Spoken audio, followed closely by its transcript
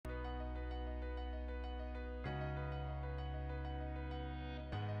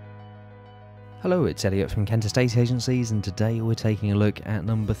Hello, it's Elliot from Kent Estate Agencies, and today we're taking a look at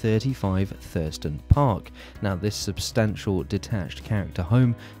number 35 Thurston Park. Now, this substantial detached character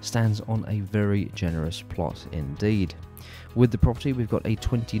home stands on a very generous plot indeed. With the property, we've got a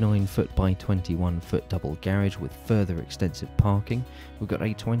 29 foot by 21 foot double garage with further extensive parking. We've got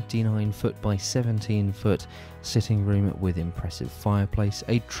a 29 foot by 17 foot sitting room with impressive fireplace,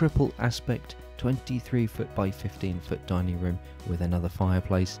 a triple aspect 23 foot by 15 foot dining room with another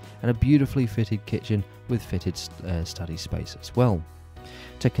fireplace, and a beautifully fitted kitchen with fitted study space as well.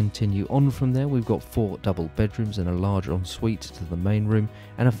 To continue on from there, we've got 4 double bedrooms and a large ensuite to the main room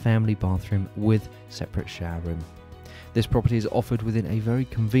and a family bathroom with separate shower room. This property is offered within a very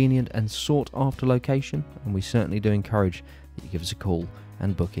convenient and sought after location, and we certainly do encourage that you give us a call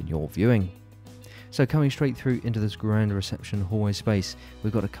and book in your viewing. So coming straight through into this grand reception hallway space,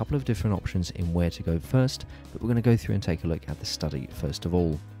 we've got a couple of different options in where to go first, but we're going to go through and take a look at the study first of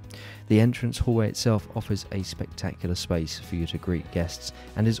all. The entrance hallway itself offers a spectacular space for you to greet guests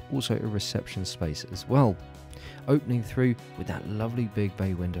and is also a reception space as well. Opening through with that lovely big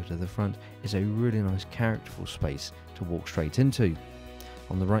bay window to the front is a really nice characterful space to walk straight into.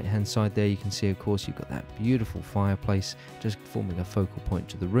 On the right hand side there, you can see of course you've got that beautiful fireplace just forming a focal point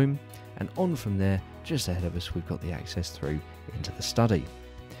to the room, and on from there just ahead of us we've got the access through into the study.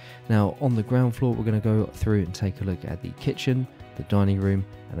 Now on the ground floor we're going to go through and take a look at the kitchen, the dining room,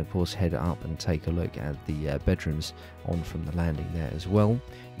 and of course head up and take a look at the bedrooms on from the landing there as well.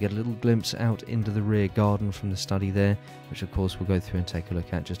 You get a little glimpse out into the rear garden from the study there, which of course we'll go through and take a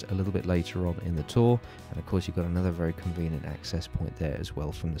look at just a little bit later on in the tour, and of course you've got another very convenient access point there as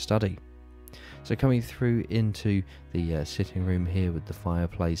well from the study. So coming through into the sitting room here with the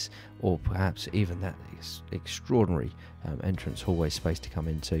fireplace, or perhaps even that extraordinary entrance hallway space to come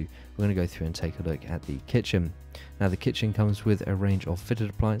into, we're going to go through and take a look at the kitchen. Now the kitchen comes with a range of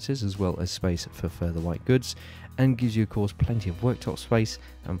fitted appliances as well as space for further white goods, and gives you of course plenty of worktop space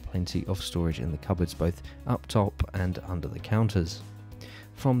and plenty of storage in the cupboards both up top and under the counters.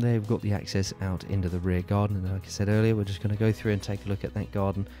 From there we've got the access out into the rear garden, and like I said earlier, we're just going to go through and take a look at that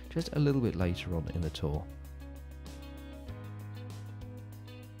garden just a little bit later on in the tour.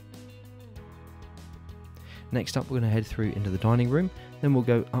 Next up we're going to head through into the dining room, then we'll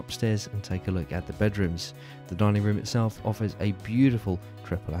go upstairs and take a look at the bedrooms. The dining room itself offers a beautiful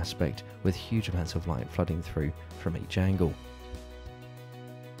triple aspect with huge amounts of light flooding through from each angle.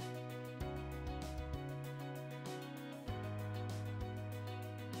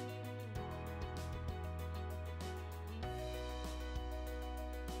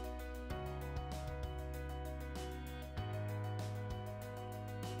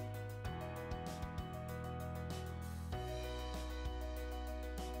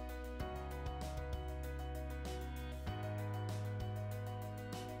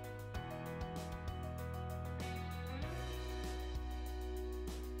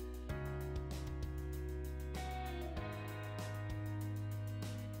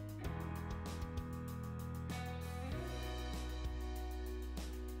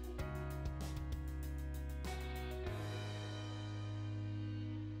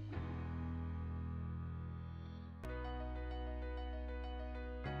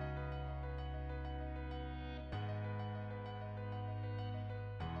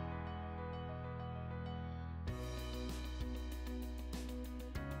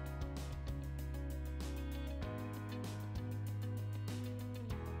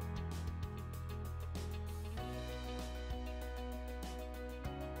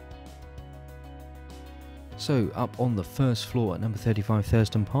 So up on the first floor at number 35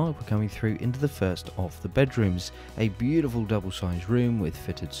 Thurston Park, we're coming through into the first of the bedrooms. A beautiful double-sized room with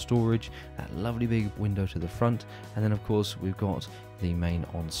fitted storage, that lovely big window to the front, and then of course we've got the main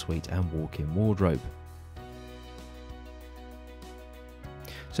ensuite and walk-in wardrobe.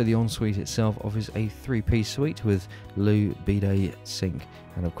 So the ensuite itself offers a 3-piece suite with loo, bidet, sink,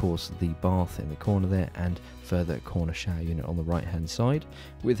 and of course the bath in the corner there, and further corner shower unit on the right hand side,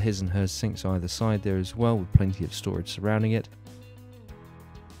 with his and hers sinks either side there as well, with plenty of storage surrounding it.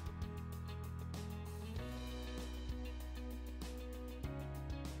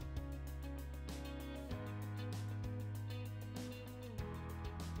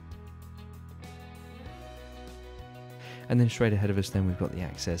 And then straight ahead of us then we've got the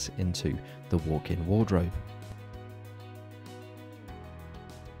access into the walk-in wardrobe.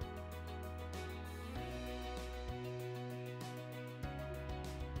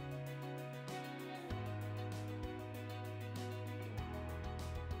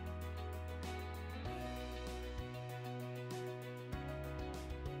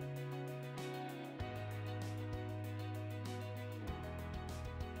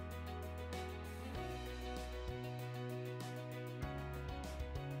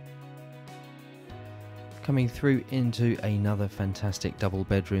 Coming through into another fantastic double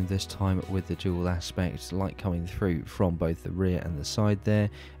bedroom, this time with the dual aspect, light coming through from both the rear and the side there.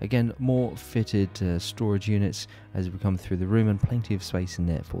 Again, more fitted storage units as we come through the room, and plenty of space in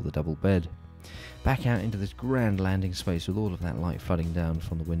there for the double bed. Back out into this grand landing space with all of that light flooding down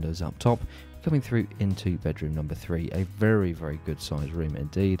from the windows up top. Coming through into bedroom number 3, a very good sized room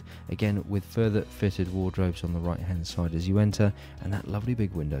indeed, again with further fitted wardrobes on the right hand side as you enter, and that lovely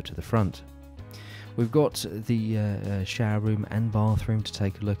big window to the front. We've got the shower room and bathroom to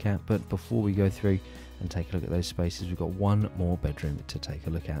take a look at, but before we go through and take a look at those spaces, we've got one more bedroom to take a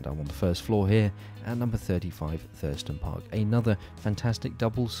look at. I'm on the first floor here at number 35 Thurston Park, another fantastic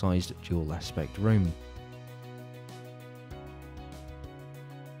double-sized dual aspect room.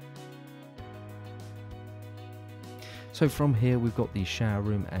 So from here we've got the shower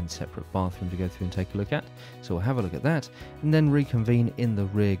room and separate bathroom to go through and take a look at, so we'll have a look at that and then reconvene in the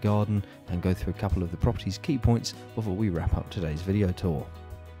rear garden and go through a couple of the property's key points before we wrap up today's video tour.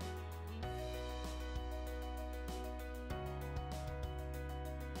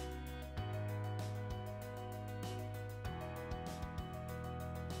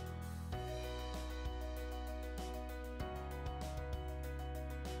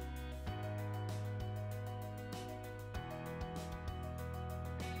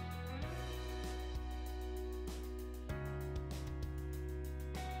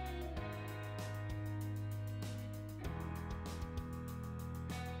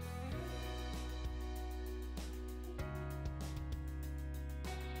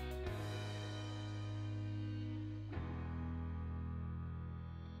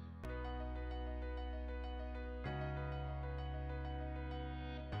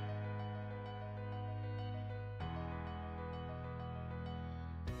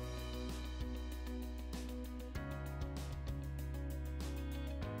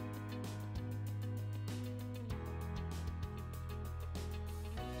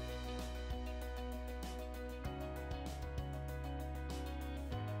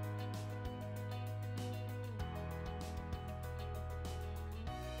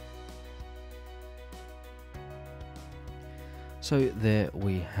 So there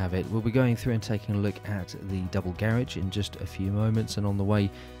we have it. We'll be going through and taking a look at the double garage in just a few moments, and on the way,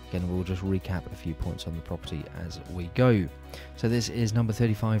 again, we'll just recap a few points on the property as we go. So this is number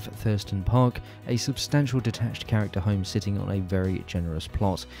 35 Thurston Park, a substantial detached character home sitting on a very generous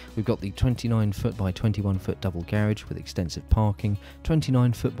plot. We've got the 29 foot by 21 foot double garage with extensive parking,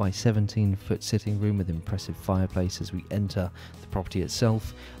 29 foot by 17 foot sitting room with impressive fireplace as we enter the property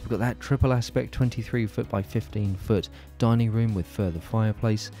itself. We've got that triple aspect 23 foot by 15 foot dining room with further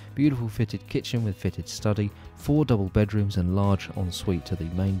fireplace, beautiful fitted kitchen with fitted study, 4 double bedrooms and large ensuite to the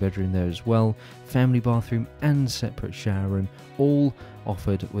main bedroom there as well, family bathroom and separate shower room, all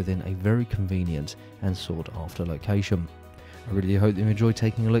offered within a very convenient and sought after location. I really hope you enjoyed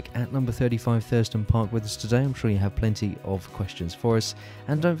taking a look at number 35 Thurston Park with us today. I'm sure you have plenty of questions for us,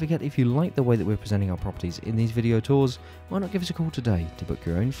 and don't forget, if you like the way that we're presenting our properties in these video tours, why not give us a call today to book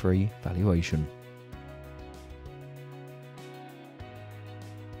your own free valuation.